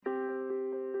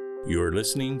You are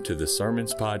listening to the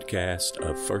Sermons Podcast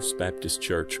of First Baptist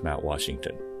Church, Mount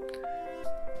Washington.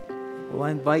 Well, I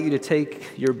invite you to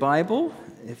take your Bible,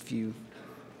 if you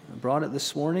brought it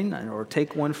this morning, or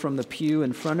take one from the pew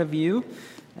in front of you,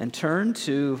 and turn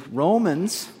to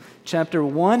Romans chapter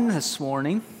 1 this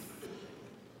morning.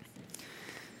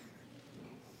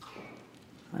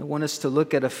 I want us to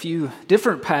look at a few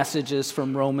different passages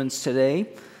from Romans today.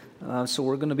 So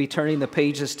we're going to be turning the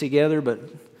pages together, but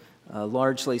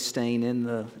largely staying in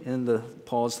the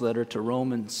Paul's letter to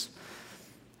Romans.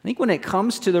 I think when it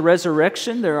comes to the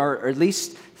resurrection, there are at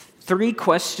least three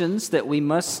questions that we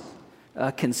must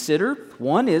consider.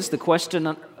 One is the question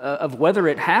of whether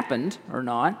it happened or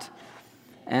not.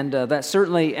 And that's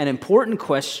certainly an important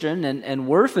question and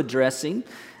worth addressing,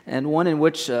 and one in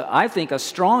which I think a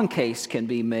strong case can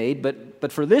be made.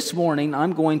 But for this morning,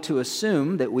 I'm going to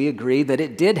assume that we agree that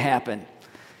it did happen,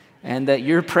 and that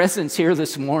your presence here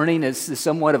this morning is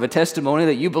somewhat of a testimony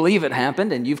that you believe it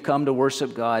happened and you've come to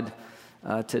worship God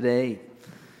today.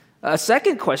 A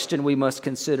second question we must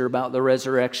consider about the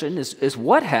resurrection is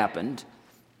what happened.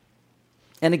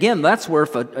 And again, that's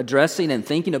worth addressing and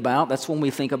thinking about. That's when we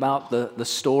think about the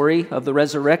story of the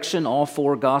resurrection. All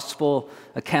four gospel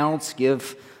accounts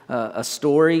give a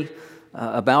story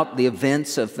about the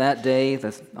events of that day.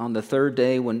 On the third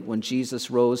day when Jesus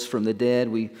rose from the dead,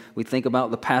 we think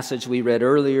about the passage we read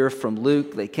earlier from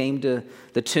Luke. They came to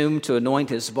the tomb to anoint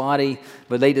his body,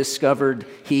 but they discovered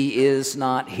he is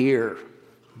not here,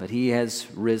 but he has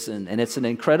risen. And it's an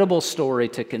incredible story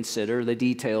to consider the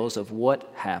details of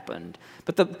what happened.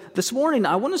 But this morning,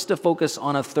 I want us to focus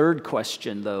on a third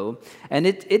question, though, and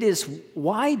it is,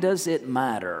 why does it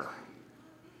matter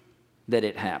that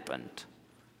it happened?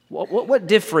 What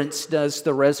difference does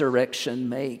the resurrection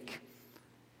make?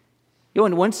 You know,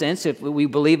 in one sense, if we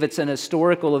believe it's an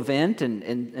historical event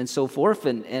and so forth,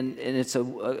 and it's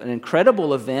an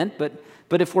incredible event,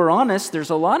 but if we're honest,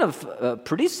 there's a lot of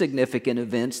pretty significant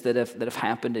events that have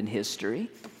happened in history.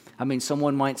 I mean,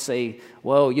 someone might say,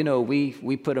 well, you know,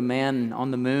 we put a man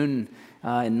on the moon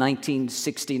in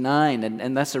 1969,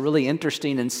 and that's a really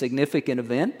interesting and significant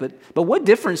event, but what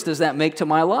difference does that make to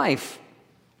my life?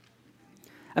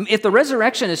 I mean, if the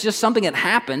resurrection is just something that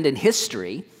happened in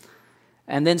history,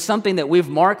 and then something that we've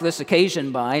marked this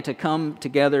occasion by to come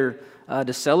together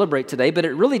to celebrate today, but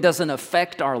it really doesn't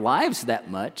affect our lives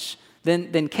that much,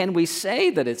 then can we say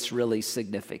that it's really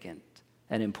significant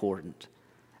and important?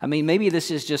 I mean, maybe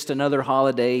this is just another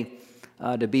holiday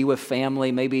to be with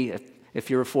family. Maybe if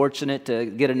you're fortunate to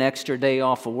get an extra day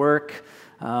off of work,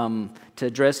 to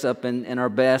dress up in our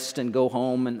best and go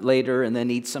home and later and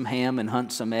then eat some ham and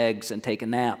hunt some eggs and take a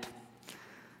nap.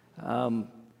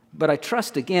 But I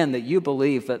trust again that you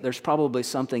believe that there's probably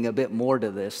something a bit more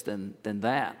to this than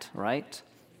that, right?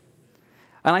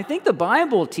 And I think the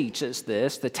Bible teaches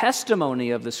this. The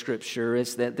testimony of the Scripture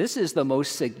is that this is the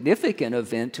most significant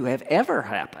event to have ever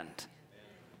happened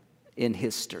in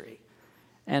history,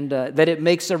 and that it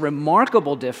makes a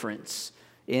remarkable difference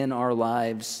in our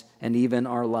lives and even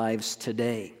our lives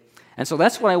today. And so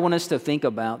that's what I want us to think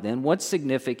about then. What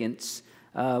significance?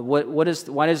 Why does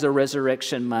the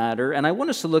resurrection matter? And I want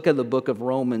us to look at the book of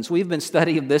Romans. We've been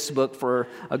studying this book for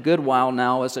a good while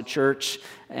now as a church,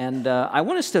 and I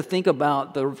want us to think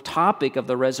about the topic of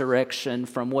the resurrection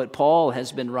from what Paul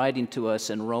has been writing to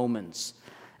us in Romans.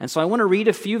 And so I want to read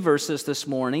a few verses this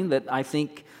morning that I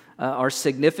think are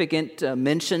significant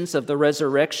mentions of the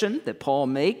resurrection that Paul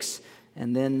makes,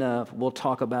 and then we'll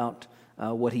talk about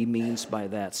what he means by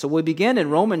that. So we begin in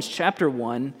Romans chapter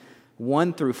 1,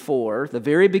 1 through 4, the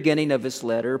very beginning of his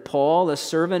letter. Paul, a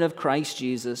servant of Christ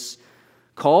Jesus,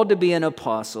 called to be an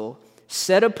apostle,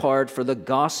 set apart for the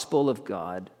gospel of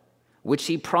God, which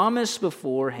he promised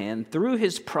beforehand through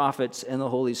his prophets in the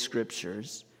Holy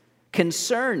Scriptures,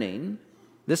 concerning,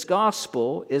 this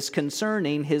gospel is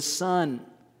concerning his Son,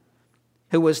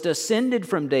 who was descended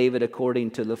from David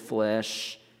according to the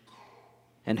flesh,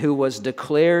 and who was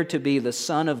declared to be the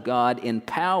Son of God in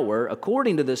power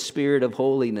according to the Spirit of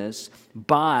holiness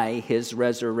by his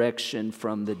resurrection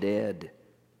from the dead,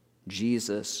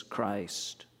 Jesus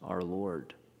Christ our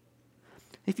Lord.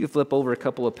 If you flip over a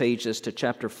couple of pages to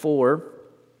chapter 4,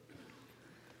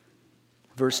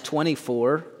 verse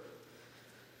 24,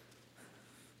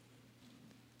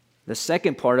 the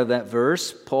second part of that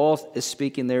verse, Paul is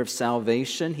speaking there of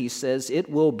salvation. He says, "It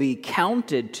will be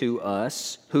counted to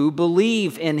us who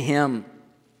believe in him,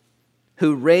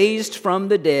 who raised from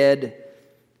the dead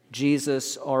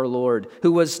Jesus our Lord,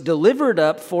 who was delivered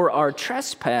up for our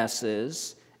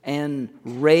trespasses and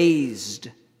raised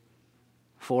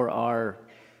for our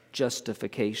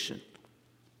justification."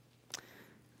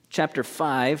 Chapter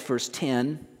 5, verse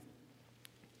 10,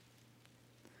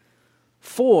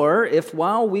 For if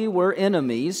while we were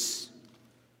enemies,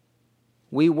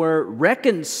 we were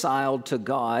reconciled to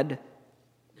God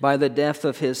by the death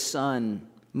of his Son,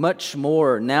 much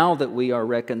more, now that we are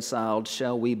reconciled,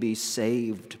 shall we be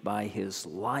saved by his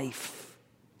life.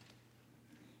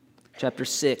 Chapter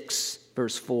 6,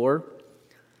 verse 4.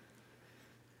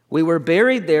 We were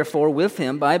buried, therefore, with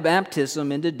him by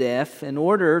baptism into death, in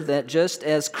order that just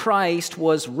as Christ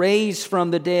was raised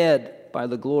from the dead by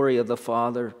the glory of the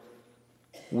Father,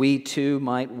 we too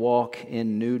might walk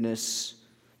in newness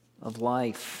of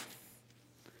life.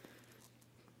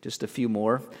 Just a few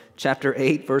more. Chapter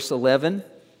 8, verse 11.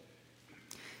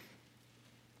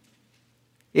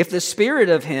 If the Spirit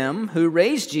of him who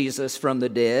raised Jesus from the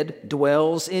dead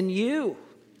dwells in you,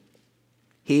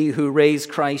 he who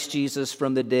raised Christ Jesus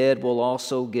from the dead will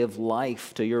also give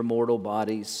life to your mortal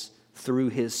bodies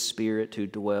through his Spirit who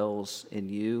dwells in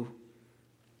you.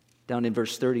 Down in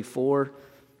verse 34,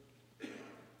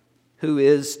 who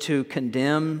is to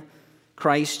condemn?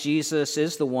 Christ Jesus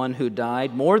is the one who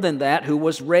died, more than that, who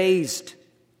was raised,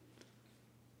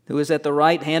 who is at the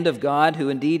right hand of God, who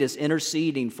indeed is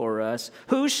interceding for us.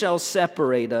 Who shall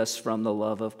separate us from the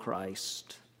love of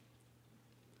Christ?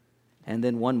 And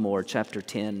then one more, chapter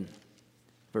 10,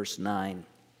 verse 9.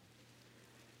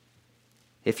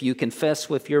 If you confess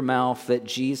with your mouth that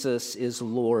Jesus is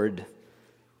Lord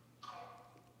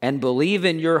and believe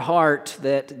in your heart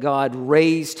that God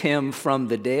raised him from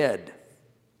the dead,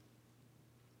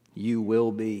 you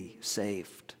will be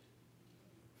saved.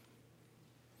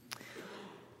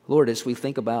 Lord, as we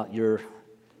think about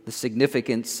the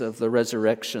significance of the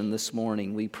resurrection this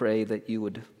morning, we pray that you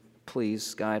would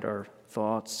please guide our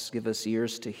thoughts, give us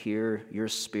ears to hear your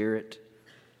Spirit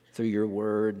through your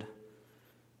word,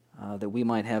 that we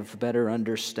might have better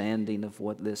understanding of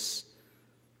what this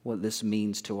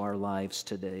means to our lives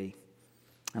today.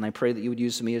 And I pray that you would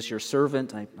use me as your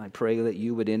servant. I pray that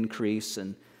you would increase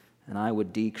and I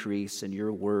would decrease and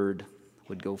your word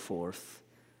would go forth.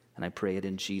 And I pray it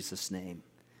in Jesus' name.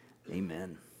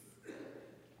 Amen.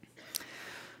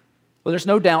 Well, there's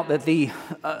no doubt that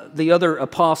the other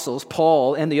apostles,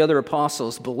 Paul and the other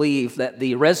apostles, believed that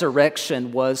the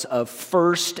resurrection was of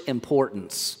first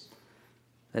importance,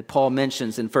 that Paul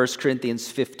mentions in 1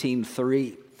 Corinthians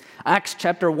 15:3. Acts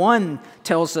chapter 1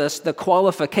 tells us the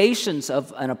qualifications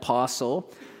of an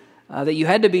apostle, that you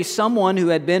had to be someone who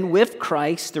had been with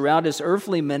Christ throughout his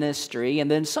earthly ministry,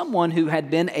 and then someone who had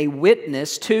been a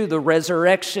witness to the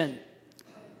resurrection.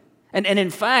 And in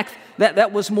fact,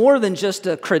 that was more than just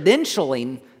a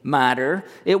credentialing matter.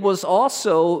 It was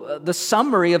also the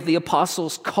summary of the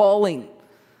apostles' calling.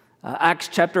 Acts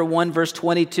chapter 1, verse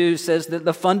 22 says that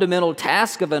the fundamental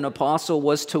task of an apostle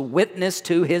was to witness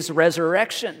to his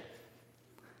resurrection.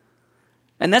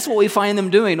 And that's what we find them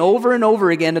doing over and over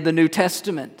again in the New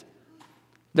Testament.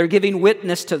 They're giving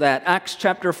witness to that. Acts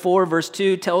chapter 4, verse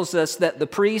 2 tells us that the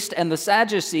priest and the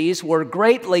Sadducees were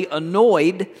greatly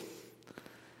annoyed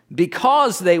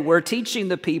because they were teaching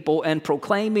the people and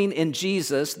proclaiming in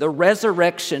Jesus the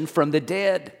resurrection from the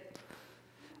dead.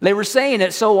 They were saying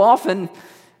it so often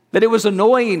that it was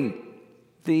annoying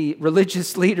the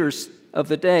religious leaders of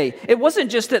the day. It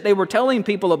wasn't just that they were telling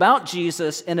people about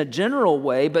Jesus in a general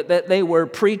way, but that they were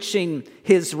preaching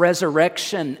his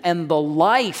resurrection and the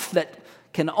life that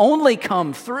can only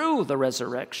come through the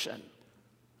resurrection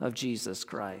of Jesus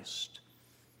Christ.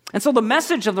 And so the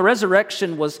message of the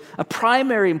resurrection was a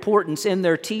primary importance in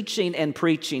their teaching and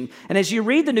preaching. And as you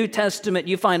read the New Testament,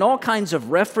 you find all kinds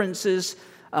of references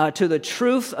to the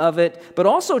truth of it, but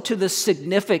also to the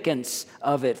significance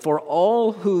of it for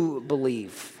all who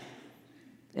believe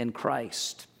in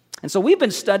Christ. And so we've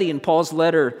been studying Paul's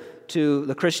letter to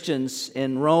the Christians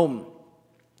in Rome.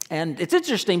 And it's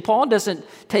interesting, Paul doesn't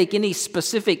take any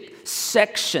specific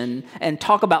section and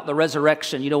talk about the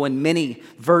resurrection, in many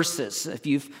verses. If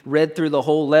you've read through the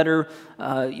whole letter,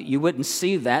 you wouldn't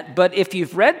see that. But if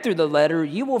you've read through the letter,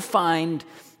 you will find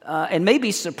and may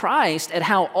be surprised at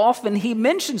how often he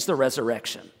mentions the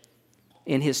resurrection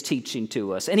in his teaching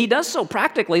to us. And he does so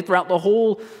practically throughout the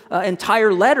whole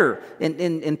entire letter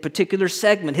in particular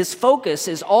segment. His focus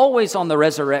is always on the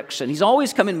resurrection. He's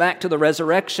always coming back to the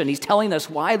resurrection. He's telling us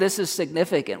why this is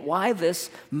significant, why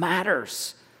this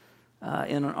matters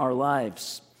in our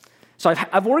lives. So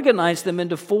I've organized them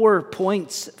into 4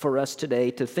 points for us today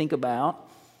to think about.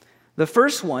 The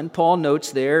first one, Paul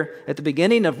notes there at the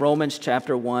beginning of Romans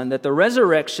chapter 1, that the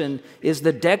resurrection is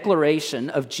the declaration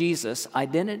of Jesus'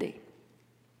 identity.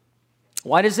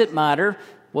 Why does it matter?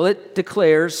 Well, it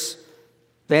declares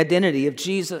the identity of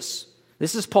Jesus.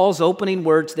 This is Paul's opening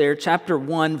words there, chapter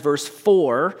 1, verse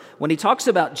 4. When he talks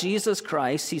about Jesus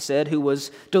Christ, he said, who was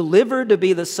delivered to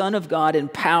be the Son of God in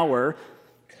power,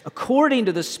 according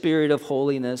to the Spirit of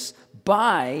holiness,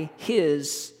 by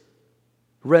his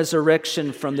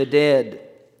resurrection from the dead,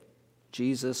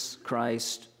 Jesus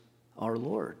Christ our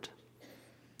Lord.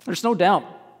 There's no doubt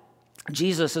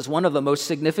Jesus is one of the most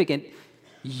significant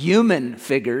human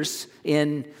figures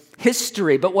in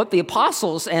history. But what the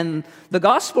apostles and the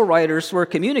gospel writers were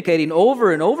communicating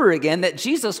over and over again, that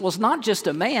Jesus was not just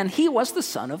a man, he was the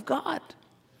Son of God.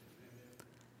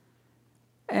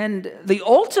 And the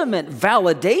ultimate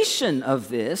validation of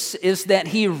this is that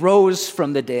he rose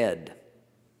from the dead.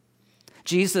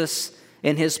 Jesus,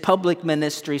 in his public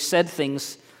ministry, said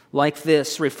things like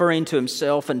this, referring to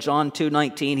himself in John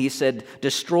 2:19. He said,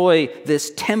 "Destroy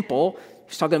this temple."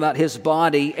 He's talking about his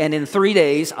body, "and in 3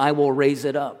 days I will raise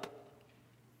it up."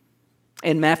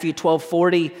 In Matthew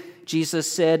 12:40,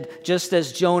 Jesus said, "Just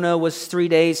as Jonah was 3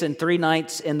 days and 3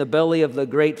 nights in the belly of the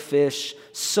great fish,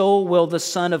 so will the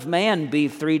Son of Man be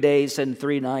 3 days and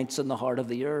 3 nights in the heart of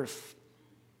the earth."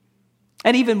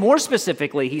 And even more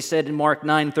specifically, he said in Mark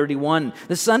 9:31,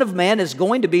 "The Son of Man is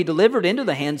going to be delivered into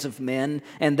the hands of men,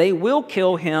 and they will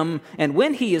kill him, and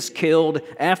when he is killed,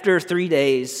 after 3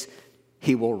 days,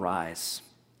 he will rise."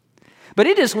 But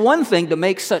it is one thing to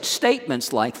make such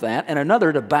statements like that, and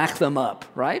another to back them up,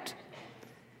 right?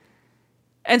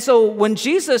 And so when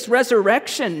Jesus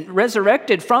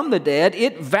resurrected from the dead,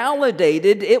 it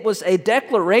validated, it was a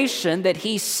declaration that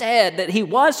he said that he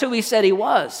was who he said he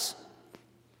was.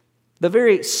 The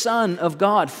very Son of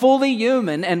God, fully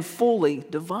human and fully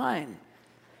divine.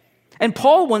 And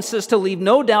Paul wants us to leave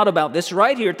no doubt about this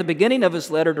right here at the beginning of his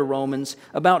letter to Romans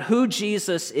about who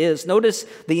Jesus is. Notice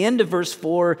the end of verse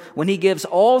 4 when he gives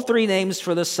all 3 names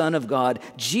for the Son of God.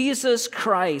 Jesus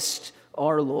Christ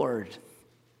our Lord.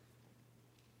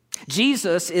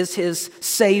 Jesus is his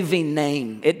saving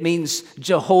name. It means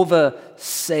Jehovah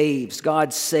saves.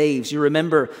 God saves. You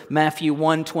remember Matthew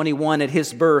 1:21, at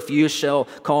his birth you shall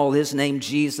call his name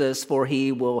Jesus, for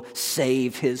he will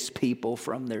save his people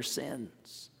from their sins.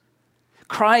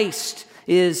 Christ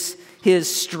is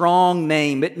his strong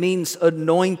name. It means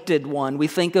anointed one. We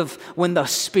think of when the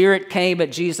Spirit came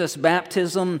at Jesus'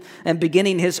 baptism and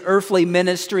beginning his earthly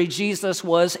ministry, Jesus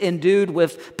was endued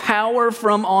with power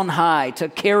from on high to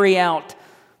carry out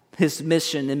his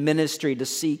mission and ministry to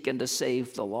seek and to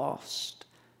save the lost.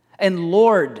 And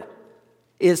Lord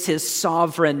is his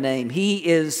sovereign name. He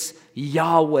is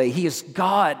Yahweh. He is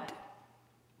God.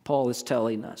 Paul is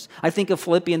telling us. I think of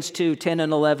Philippians 2:10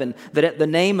 and 11, that at the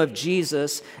name of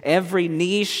Jesus, every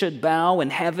knee should bow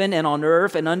in heaven and on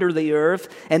earth and under the earth,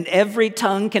 and every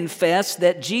tongue confess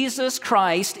that Jesus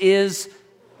Christ is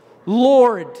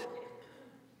Lord.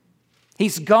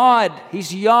 He's God.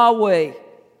 He's Yahweh,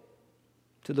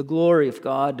 to the glory of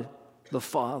God the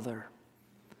Father.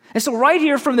 And so right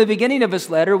here from the beginning of his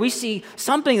letter, we see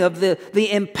something of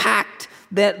the impact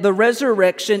that the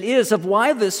resurrection is, of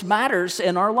why this matters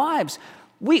in our lives.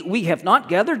 We have not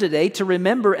gathered today to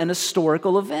remember an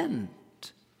historical event.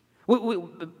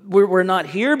 We're not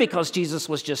here because Jesus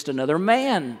was just another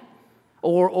man,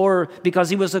 or because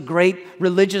he was a great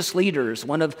religious leader,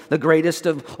 one of the greatest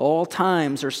of all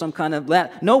times, or some kind of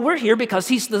that. No, we're here because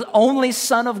he's the only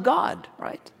Son of God,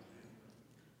 right?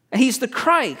 He's the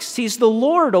Christ. He's the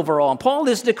Lord over all. And Paul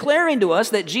is declaring to us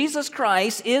that Jesus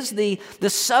Christ is the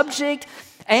subject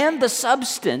and the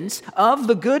substance of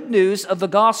the good news of the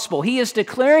gospel. He is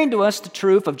declaring to us the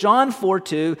truth of John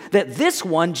 4:2, that this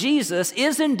one, Jesus,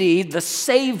 is indeed the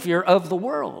Savior of the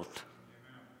world.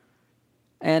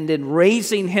 And in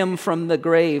raising him from the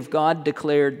grave, God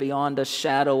declared beyond a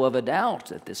shadow of a doubt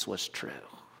that this was true.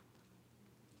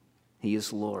 He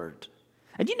is Lord.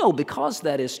 And you know, because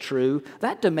that is true,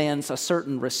 that demands a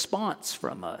certain response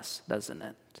from us, doesn't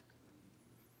it?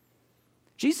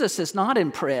 Jesus is not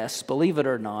impressed, believe it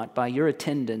or not, by your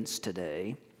attendance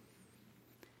today.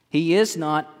 He is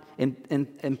not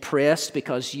impressed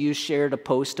because you shared a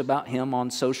post about him on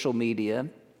social media.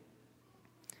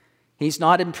 He's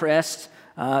not impressed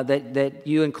that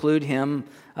you include him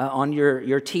on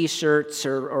your T-shirts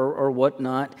or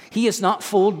whatnot. He is not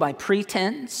fooled by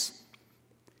pretense.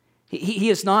 He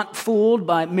is not fooled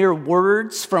by mere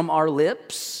words from our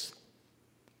lips.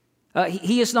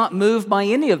 He is not moved by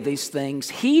any of these things.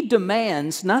 He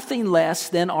demands nothing less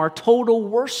than our total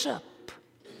worship,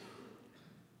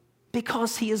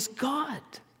 because he is God.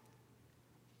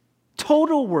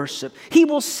 Total worship. He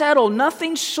will settle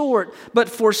nothing short but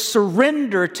for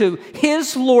surrender to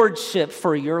his lordship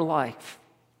for your life.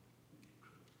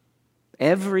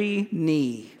 Every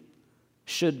knee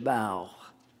should bow.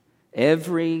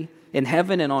 Every in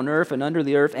heaven and on earth and under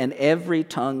the earth, and every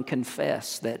tongue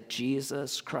confess that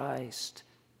Jesus Christ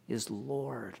is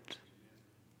Lord.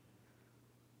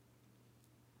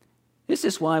 This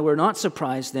is why we're not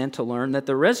surprised then to learn that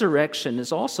the resurrection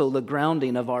is also the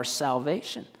grounding of our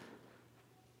salvation.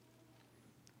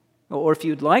 Or if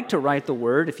you'd like to write the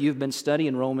word, if you've been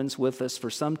studying Romans with us for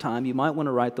some time, you might want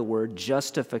to write the word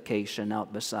justification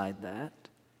out beside that.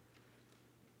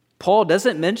 Paul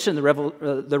doesn't mention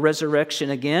the resurrection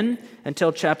again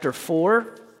until chapter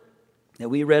 4 that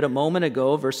we read a moment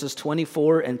ago, verses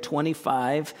 24 and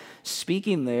 25,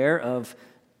 speaking there of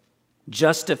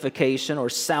justification or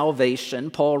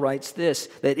salvation. Paul writes this,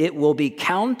 that it will be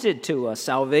counted to us,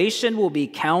 salvation will be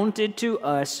counted to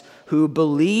us who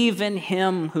believe in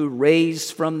him who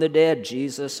raised from the dead,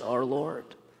 Jesus our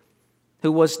Lord,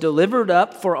 who was delivered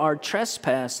up for our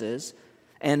trespasses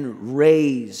and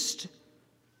raised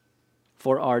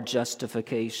for our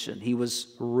justification. He was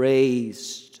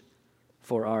raised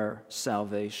for our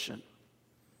salvation.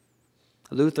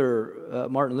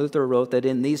 Martin Luther wrote that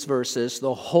in these verses,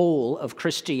 the whole of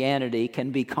Christianity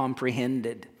can be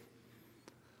comprehended.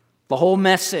 The whole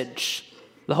message,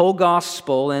 the whole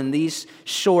gospel in these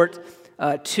short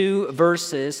 2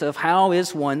 verses of how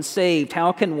is one saved?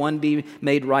 How can one be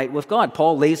made right with God?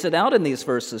 Paul lays it out in these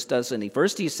verses, doesn't he?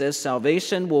 First he says,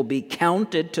 salvation will be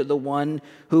counted to the one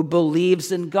who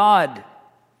believes in God.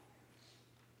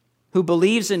 Who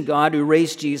believes in God who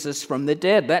raised Jesus from the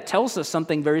dead. That tells us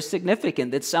something very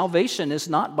significant, that salvation is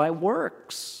not by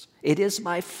works. It is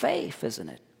by faith, isn't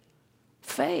it?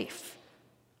 Faith.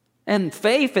 And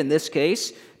faith in this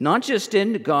case, not just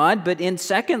in God, but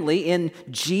secondly, in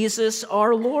Jesus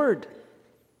our Lord.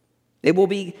 It will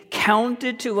be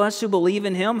counted to us who believe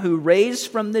in him who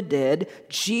raised from the dead,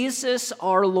 Jesus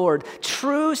our Lord.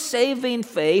 True saving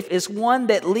faith is one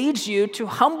that leads you to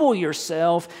humble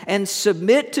yourself and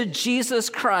submit to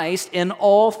Jesus Christ in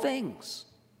all things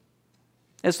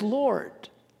as Lord.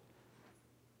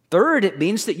 Third, it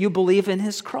means that you believe in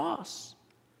his cross.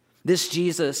 This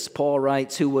Jesus, Paul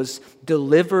writes, who was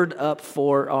delivered up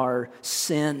for our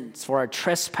sins, for our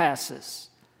trespasses.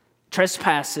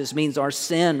 Trespasses means our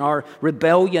sin, our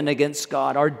rebellion against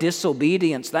God, our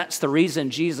disobedience. That's the reason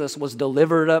Jesus was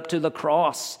delivered up to the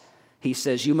cross. He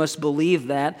says you must believe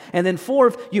that. And then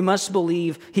fourth, you must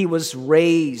believe he was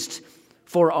raised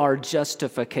for our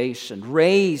justification,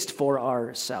 raised for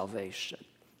our salvation.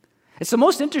 It's the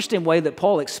most interesting way that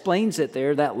Paul explains it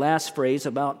there, that last phrase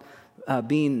about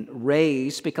being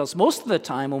raised, because most of the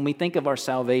time when we think of our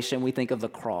salvation, we think of the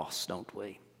cross, don't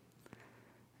we?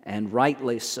 And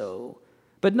rightly so.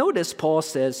 But notice Paul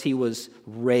says he was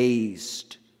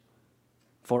raised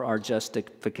for our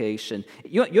justification.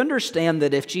 You understand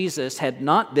that if Jesus had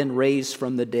not been raised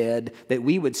from the dead, that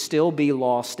we would still be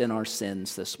lost in our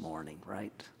sins this morning,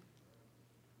 right?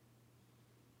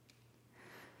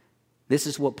 This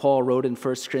is what Paul wrote in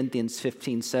 1 Corinthians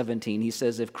 15:17. He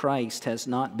says, if Christ has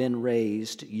not been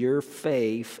raised, your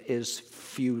faith is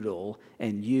futile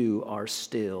and you are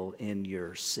still in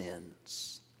your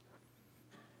sins.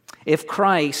 If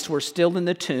Christ were still in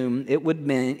the tomb, it would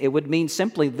mean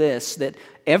simply this, that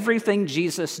everything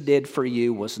Jesus did for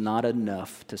you was not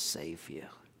enough to save you.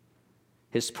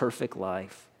 His perfect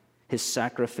life, his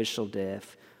sacrificial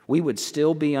death. We would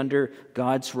still be under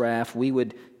God's wrath. We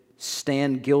would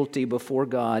stand guilty before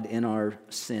God in our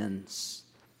sins.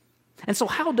 And so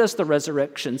how does the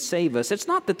resurrection save us? It's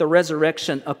not that the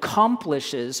resurrection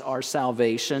accomplishes our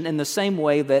salvation in the same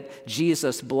way that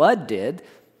Jesus' blood did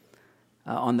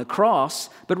on the cross,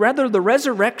 but rather the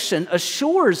resurrection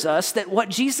assures us that what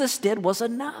Jesus did was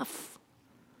enough.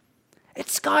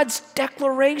 It's God's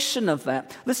declaration of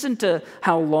that. Listen to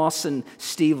how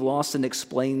Steve Lawson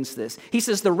explains this. He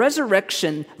says the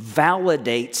resurrection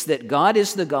validates that God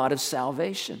is the God of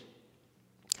salvation,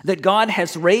 that God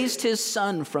has raised his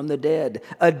Son from the dead.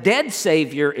 A dead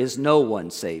Savior is no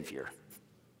one's Savior.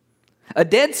 A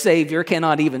dead Savior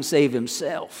cannot even save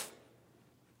himself.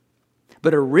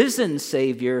 But a risen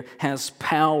Savior has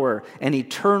power and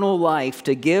eternal life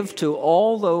to give to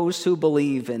all those who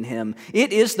believe in him.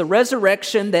 It is the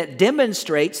resurrection that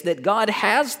demonstrates that God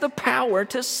has the power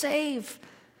to save.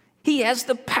 He has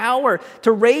the power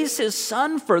to raise his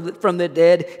Son from the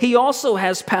dead. He also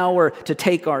has power to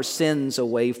take our sins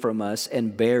away from us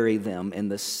and bury them in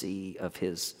the sea of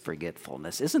his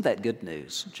forgetfulness. Isn't that good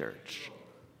news, church?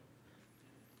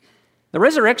 The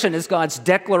resurrection is God's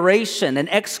declaration, an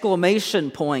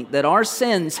exclamation point that our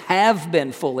sins have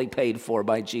been fully paid for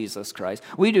by Jesus Christ.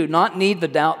 We do not need to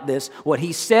doubt this. What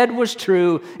he said was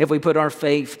true. If we put our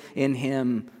faith in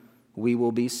him, we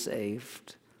will be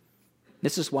saved.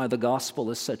 This is why the gospel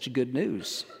is such good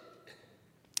news.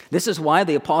 This is why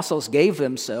the apostles gave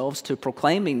themselves to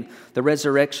proclaiming the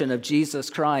resurrection of Jesus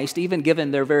Christ, even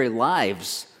given their very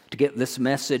lives to get this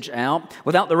message out.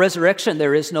 Without the resurrection,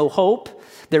 there is no hope,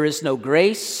 there is no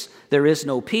grace, there is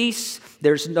no peace.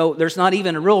 There's not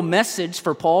even a real message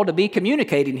for Paul to be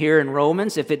communicating here in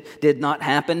Romans if it did not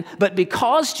happen. But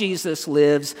because Jesus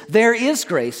lives, there is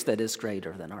grace that is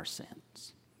greater than our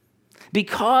sins.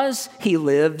 Because he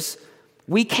lives,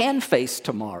 we can face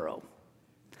tomorrow.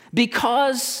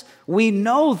 Because we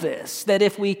know this, that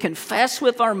if we confess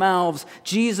with our mouths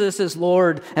Jesus is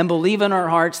Lord and believe in our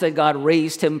hearts that God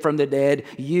raised him from the dead,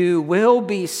 you will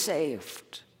be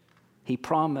saved. He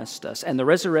promised us, and the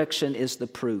resurrection is the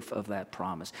proof of that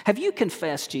promise. Have you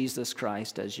confessed Jesus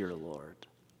Christ as your Lord?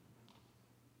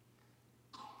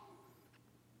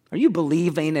 Are you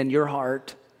believing in your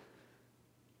heart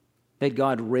that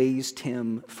God raised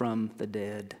him from the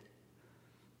dead?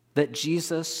 That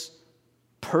Jesus'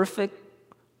 perfect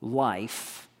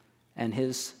life and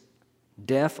his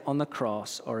death on the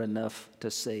cross are enough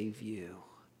to save you?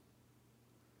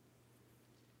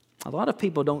 A lot of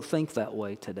people don't think that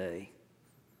way today.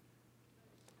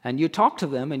 And you talk to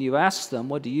them and you ask them,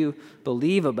 what do you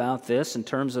believe about this in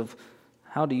terms of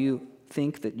how do you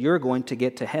think that you're going to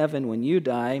get to heaven when you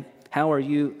die? How are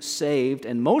you saved?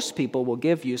 And most people will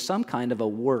give you some kind of a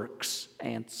works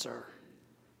answer.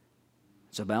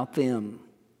 It's about them.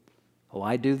 Oh,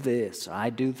 I do this, I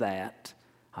do that.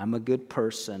 I'm a good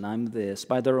person, I'm this.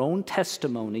 By their own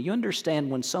testimony, you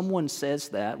understand when someone says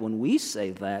that, when we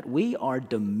say that, we are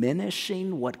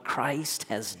diminishing what Christ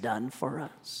has done for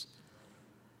us.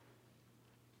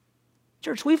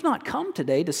 Church, we've not come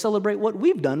today to celebrate what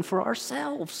we've done for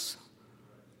ourselves.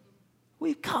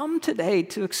 We've come today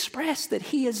to express that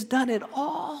he has done it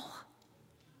all.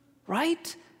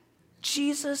 Right?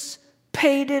 Jesus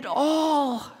paid it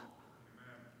all.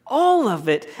 All of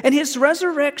it. And his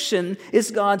resurrection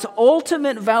is God's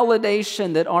ultimate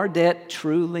validation that our debt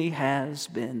truly has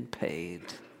been paid.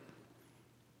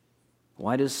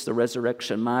 Why does the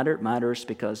resurrection matter? It matters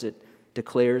because it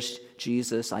declares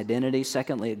Jesus' identity.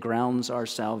 Secondly, it grounds our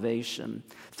salvation.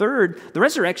 Third, the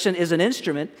resurrection is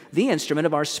the instrument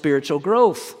of our spiritual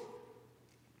growth.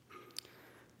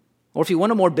 Or if you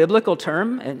want a more biblical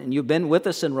term, and you've been with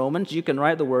us in Romans, you can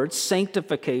write the word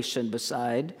sanctification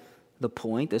beside the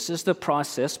point. This is the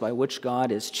process by which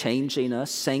God is changing us,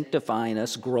 sanctifying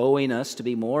us, growing us to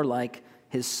be more like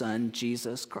his Son,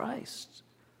 Jesus Christ.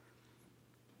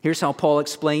 Here's how Paul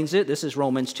explains it. This is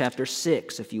Romans chapter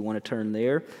 6, if you want to turn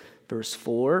there. Verse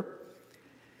 4.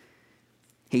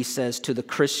 He says to the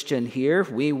Christian here,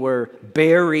 we were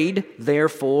buried,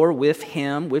 therefore, with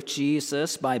him, with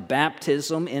Jesus, by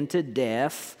baptism into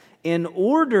death, in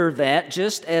order that,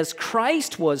 just as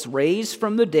Christ was raised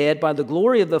from the dead by the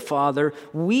glory of the Father,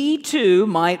 we too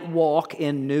might walk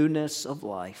in newness of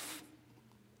life.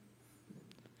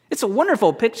 It's a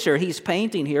wonderful picture he's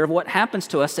painting here of what happens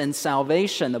to us in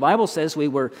salvation. The Bible says we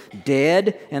were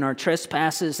dead in our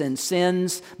trespasses and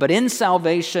sins, but in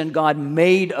salvation, God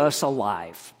made us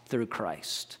alive through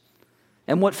Christ.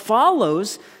 And what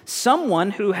follows,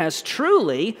 someone who has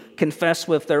truly confessed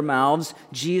with their mouths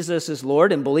Jesus is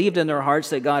Lord and believed in their hearts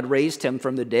that God raised him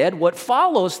from the dead, what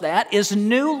follows that is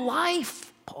new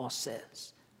life, Paul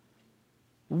says.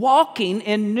 Walking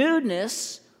in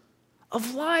newness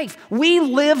of life. We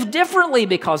live differently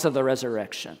because of the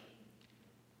resurrection.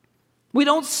 We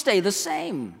don't stay the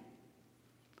same.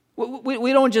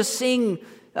 We don't just sing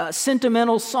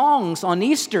sentimental songs on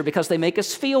Easter because they make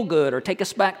us feel good or take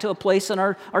us back to a place in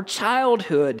our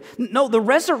childhood. No, the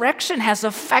resurrection has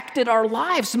affected our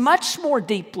lives much more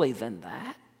deeply than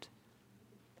that.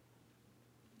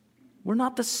 We're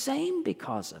not the same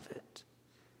because of it.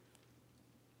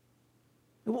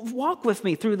 Walk with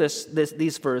me through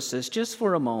these verses just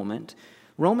for a moment.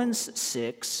 Romans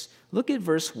 6, look at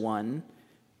verse 1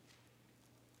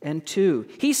 and 2.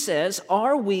 He says,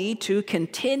 are we to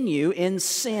continue in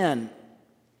sin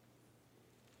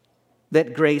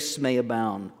that grace may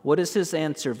abound? What is his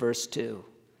answer, verse 2?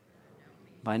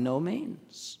 By no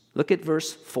means. Look at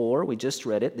verse 4. We just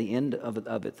read it, the end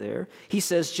of it there. He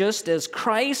says, just as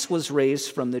Christ was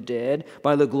raised from the dead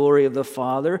by the glory of the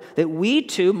Father, that we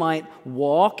too might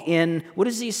walk in, what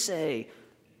does he say?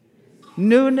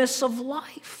 Newness of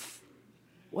life.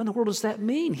 What in the world does that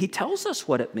mean? He tells us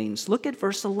what it means. Look at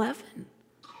verse 11.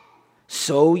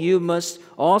 So you must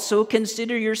also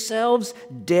consider yourselves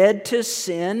dead to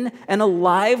sin and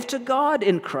alive to God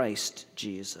in Christ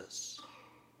Jesus.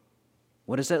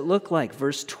 What does that look like?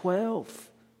 Verse 12.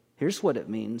 Here's what it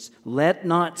means. Let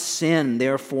not sin,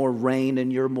 therefore, reign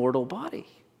in your mortal body.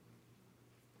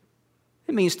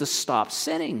 It means to stop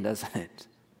sinning, doesn't it?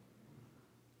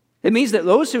 It means that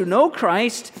those who know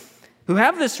Christ, who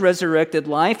have this resurrected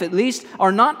life, at least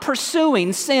are not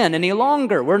pursuing sin any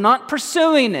longer. We're not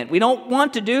pursuing it. We don't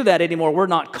want to do that anymore. We're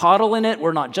not coddling it.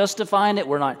 We're not justifying it.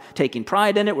 We're not taking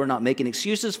pride in it. We're not making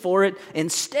excuses for it.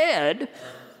 Instead,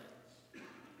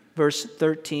 verse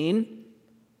 13,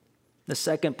 the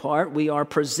second part, we are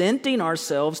presenting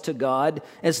ourselves to God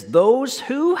as those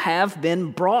who have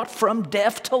been brought from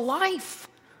death to life.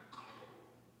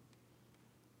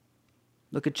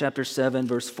 Look at chapter 7,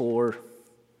 verse 4.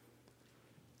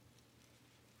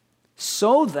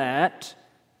 So that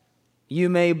you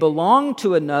may belong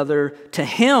to another, to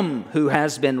him who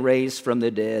has been raised from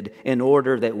the dead, in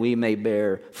order that we may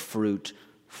bear fruit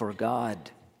for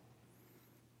God.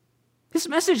 This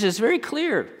message is very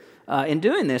clear in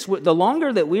doing this. The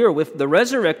longer that we are with the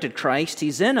resurrected Christ,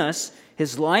 he's in us,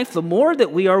 his life, the more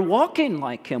that we are walking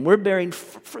like him. We're bearing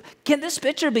fruit. Can this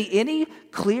picture be any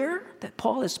clearer that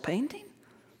Paul is painting?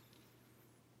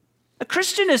 A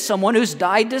Christian is someone who's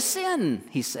died to sin,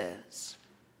 he says.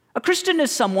 A Christian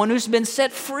is someone who's been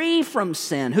set free from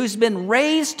sin, who's been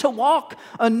raised to walk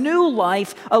a new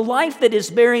life, a life that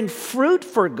is bearing fruit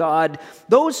for God.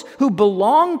 Those who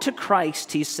belong to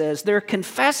Christ, he says, they're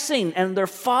confessing and they're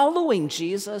following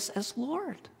Jesus as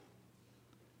Lord.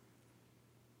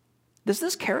 Does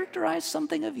this characterize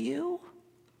something of you?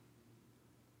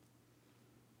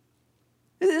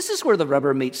 This is where the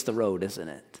rubber meets the road, isn't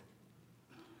it?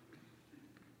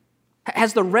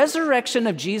 Has the resurrection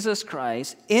of Jesus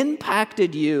Christ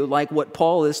impacted you like what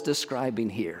Paul is describing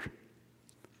here?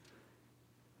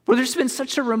 Well, there's been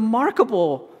such a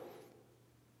remarkable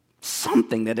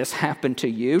something that has happened to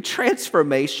you,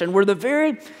 transformation, where the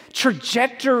very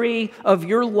trajectory of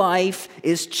your life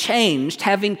is changed,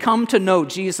 having come to know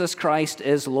Jesus Christ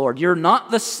as Lord. You're not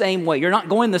the same way. You're not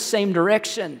going the same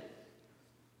direction.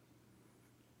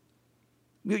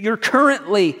 You're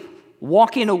currently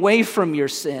walking away from your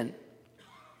sin.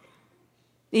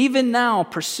 Even now,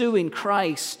 pursuing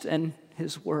Christ and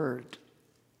his word.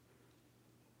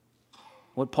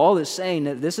 What Paul is saying,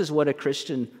 that this is what a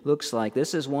Christian looks like.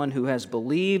 This is one who has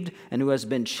believed and who has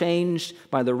been changed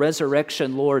by the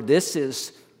resurrection Lord. This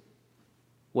is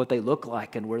what they look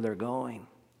like and where they're going.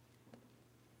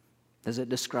 Does it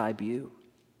describe you?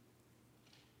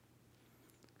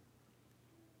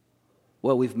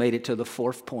 Well, we've made it to the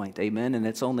fourth point, amen, and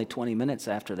it's only 20 minutes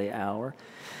after the hour.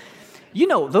 You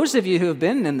know, those of you who have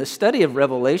been in the study of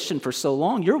Revelation for so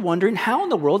long, you're wondering, how in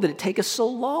the world did it take us so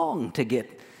long to get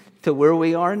to where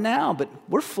we are now? But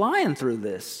we're flying through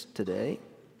this today.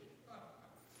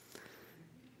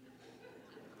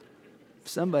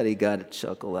 Somebody got a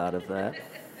chuckle out of that.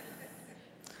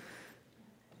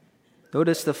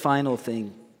 Notice the final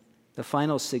thing, the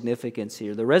final significance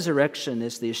here. The resurrection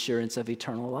is the assurance of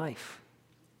eternal life.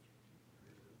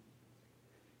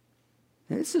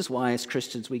 And this is why, as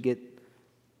Christians, we get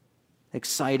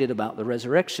excited about the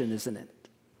resurrection, isn't it?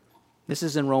 This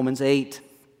is in Romans 8.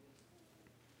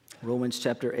 Romans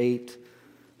chapter 8.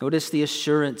 Notice the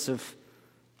assurance of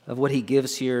what he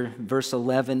gives here. Verse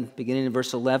 11, beginning in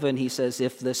verse 11, he says,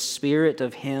 if the spirit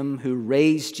of him who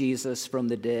raised Jesus from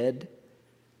the dead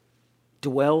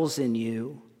dwells in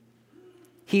you,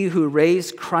 he who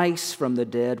raised Christ from the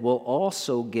dead will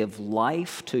also give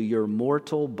life to your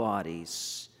mortal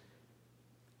bodies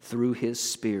through his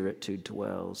Spirit who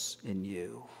dwells in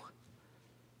you.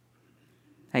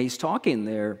 Now, he's talking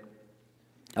there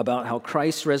about how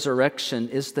Christ's resurrection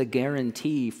is the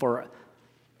guarantee for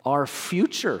our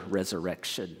future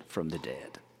resurrection from the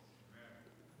dead.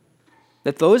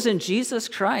 That those in Jesus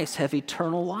Christ have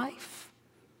eternal life.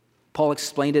 Paul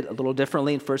explained it a little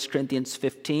differently in 1 Corinthians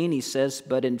 15. He says,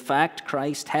 but in fact,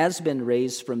 Christ has been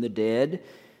raised from the dead,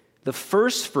 the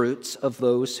first fruits of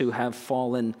those who have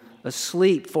fallen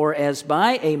asleep. For as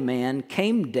by a man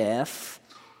came death,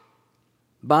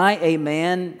 by a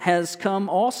man has come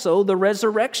also the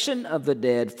resurrection of the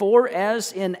dead. For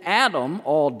as in Adam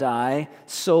all die,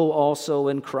 so also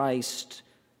in Christ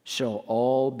shall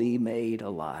all be made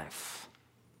alive.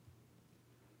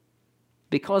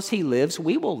 Because he lives,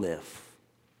 we will live,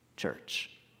 church.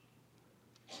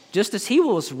 Just as he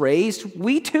was raised,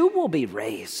 we too will be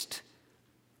raised.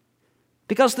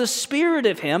 Because the Spirit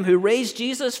of him who raised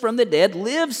Jesus from the dead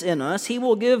lives in us, he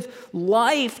will give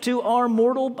life to our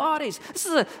mortal bodies. This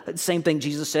is the same thing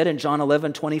Jesus said in John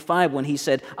 11:25 when he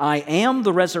said, I am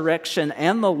the resurrection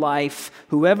and the life.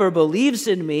 Whoever believes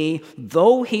in me,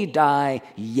 though he die,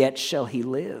 yet shall he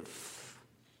live.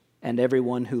 And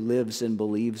everyone who lives and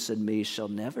believes in me shall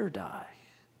never die.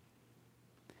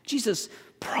 Jesus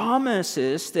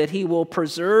promises that he will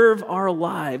preserve our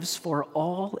lives for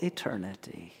all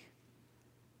eternity.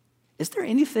 Is there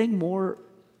anything more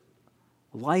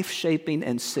life-shaping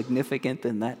and significant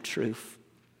than that truth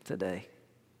today?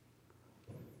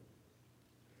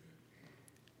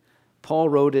 Paul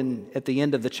wrote at the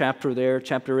end of the chapter there,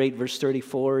 chapter 8, verse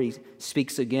 34, he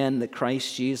speaks again that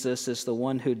Christ Jesus is the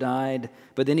one who died,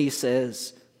 but then he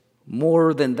says,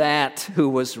 more than that, who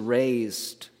was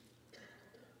raised.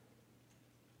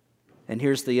 And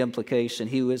here's the implication.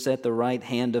 He was at the right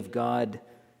hand of God,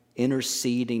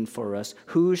 interceding for us.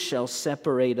 Who shall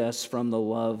separate us from the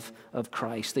love of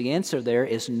Christ? The answer there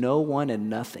is no one and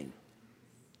nothing.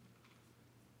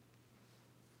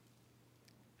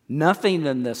 Nothing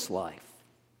in this life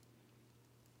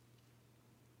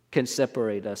can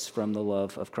separate us from the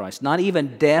love of Christ. Not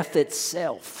even death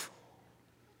itself.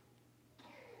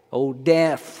 O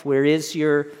death, where is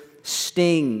your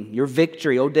sting, your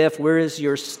victory? O death, where is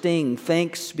your sting?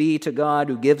 Thanks be to God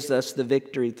who gives us the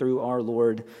victory through our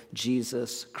Lord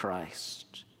Jesus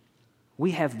Christ.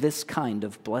 We have this kind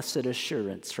of blessed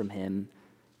assurance from Him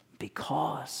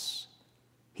because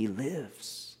He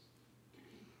lives,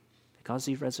 because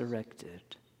He resurrected.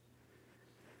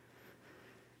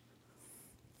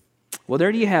 Well, there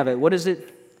you have it. Why does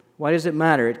it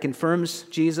matter? It confirms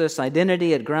Jesus'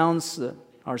 identity. It grounds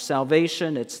our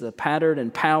salvation. It's the pattern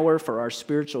and power for our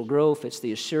spiritual growth. It's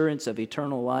the assurance of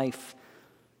eternal life.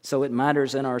 So it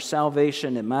matters in our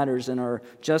salvation. It matters in our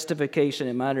justification.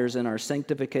 It matters in our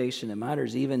sanctification. It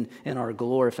matters even in our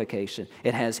glorification.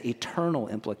 It has eternal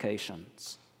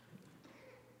implications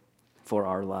for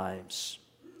our lives.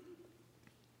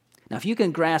 Now, if you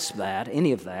can grasp that,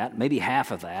 any of that, maybe half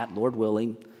of that, Lord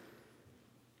willing,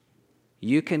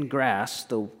 you can grasp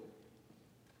the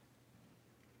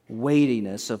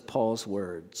weightiness of Paul's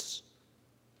words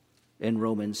in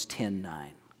Romans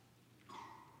 10:9.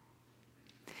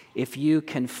 If you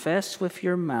confess with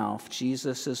your mouth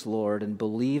Jesus is Lord and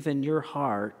believe in your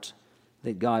heart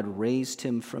that God raised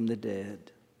Him from the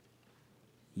dead,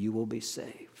 you will be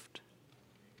saved.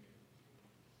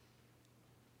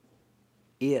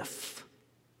 If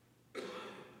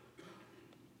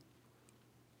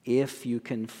you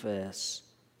confess,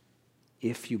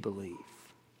 if you believe.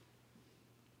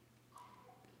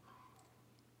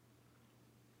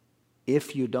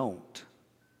 If you don't,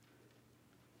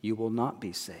 you will not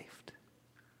be saved.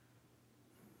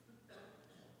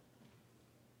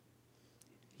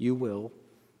 You will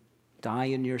die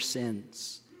in your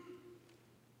sins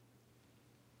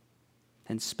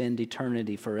and spend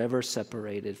eternity forever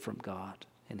separated from God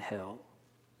in hell.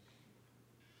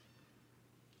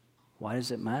 Why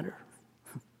does it matter?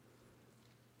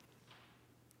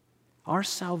 Our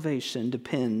salvation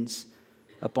depends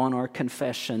upon our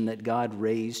confession that God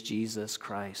raised Jesus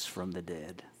Christ from the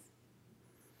dead.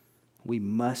 We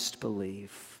must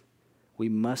believe. We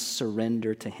must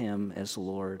surrender to Him as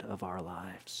Lord of our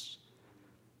lives.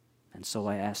 And so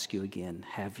I ask you again,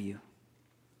 have you?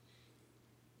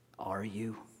 Are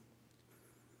you?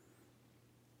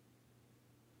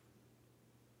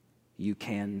 You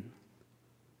can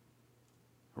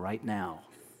right now.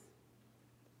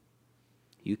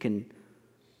 You can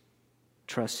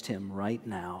trust Him right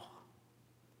now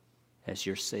as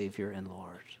your Savior and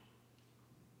Lord.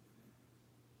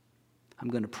 I'm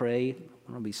going to pray.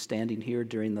 I'm going to be standing here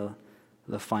during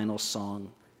the final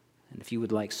song. And if you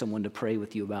would like someone to pray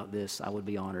with you about this, I would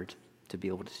be honored to be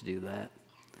able to do that.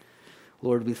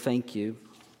 Lord, we thank you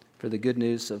for the good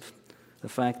news of the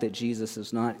fact that Jesus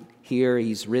is not here.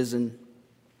 He's risen.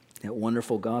 That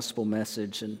wonderful gospel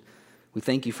message. And we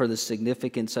thank you for the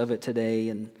significance of it today.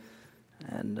 And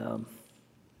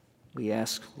we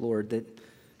ask, Lord, that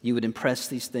you would impress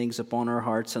these things upon our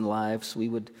hearts and lives. We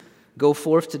would go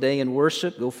forth today in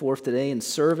worship, go forth today in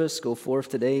service, go forth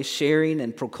today sharing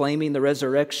and proclaiming the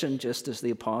resurrection just as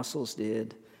the apostles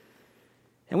did.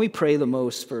 And we pray the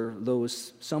most for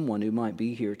someone who might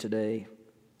be here today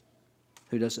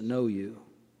who doesn't know you,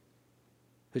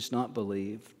 who's not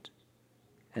believed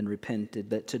and repented,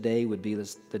 that today would be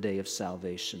the day of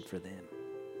salvation for them.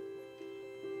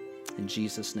 In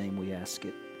Jesus' name we ask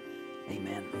it.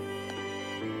 Amen.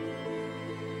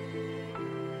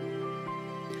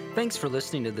 Thanks for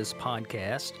listening to this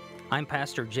podcast. I'm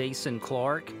Pastor Jason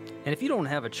Clark, and if you don't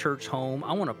have a church home,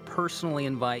 I want to personally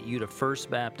invite you to First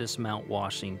Baptist Mount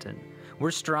Washington.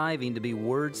 We're striving to be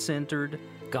word-centered,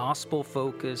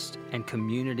 gospel-focused, and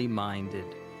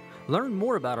community-minded. Learn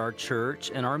more about our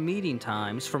church and our meeting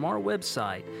times from our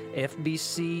website,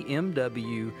 fbcmw.org.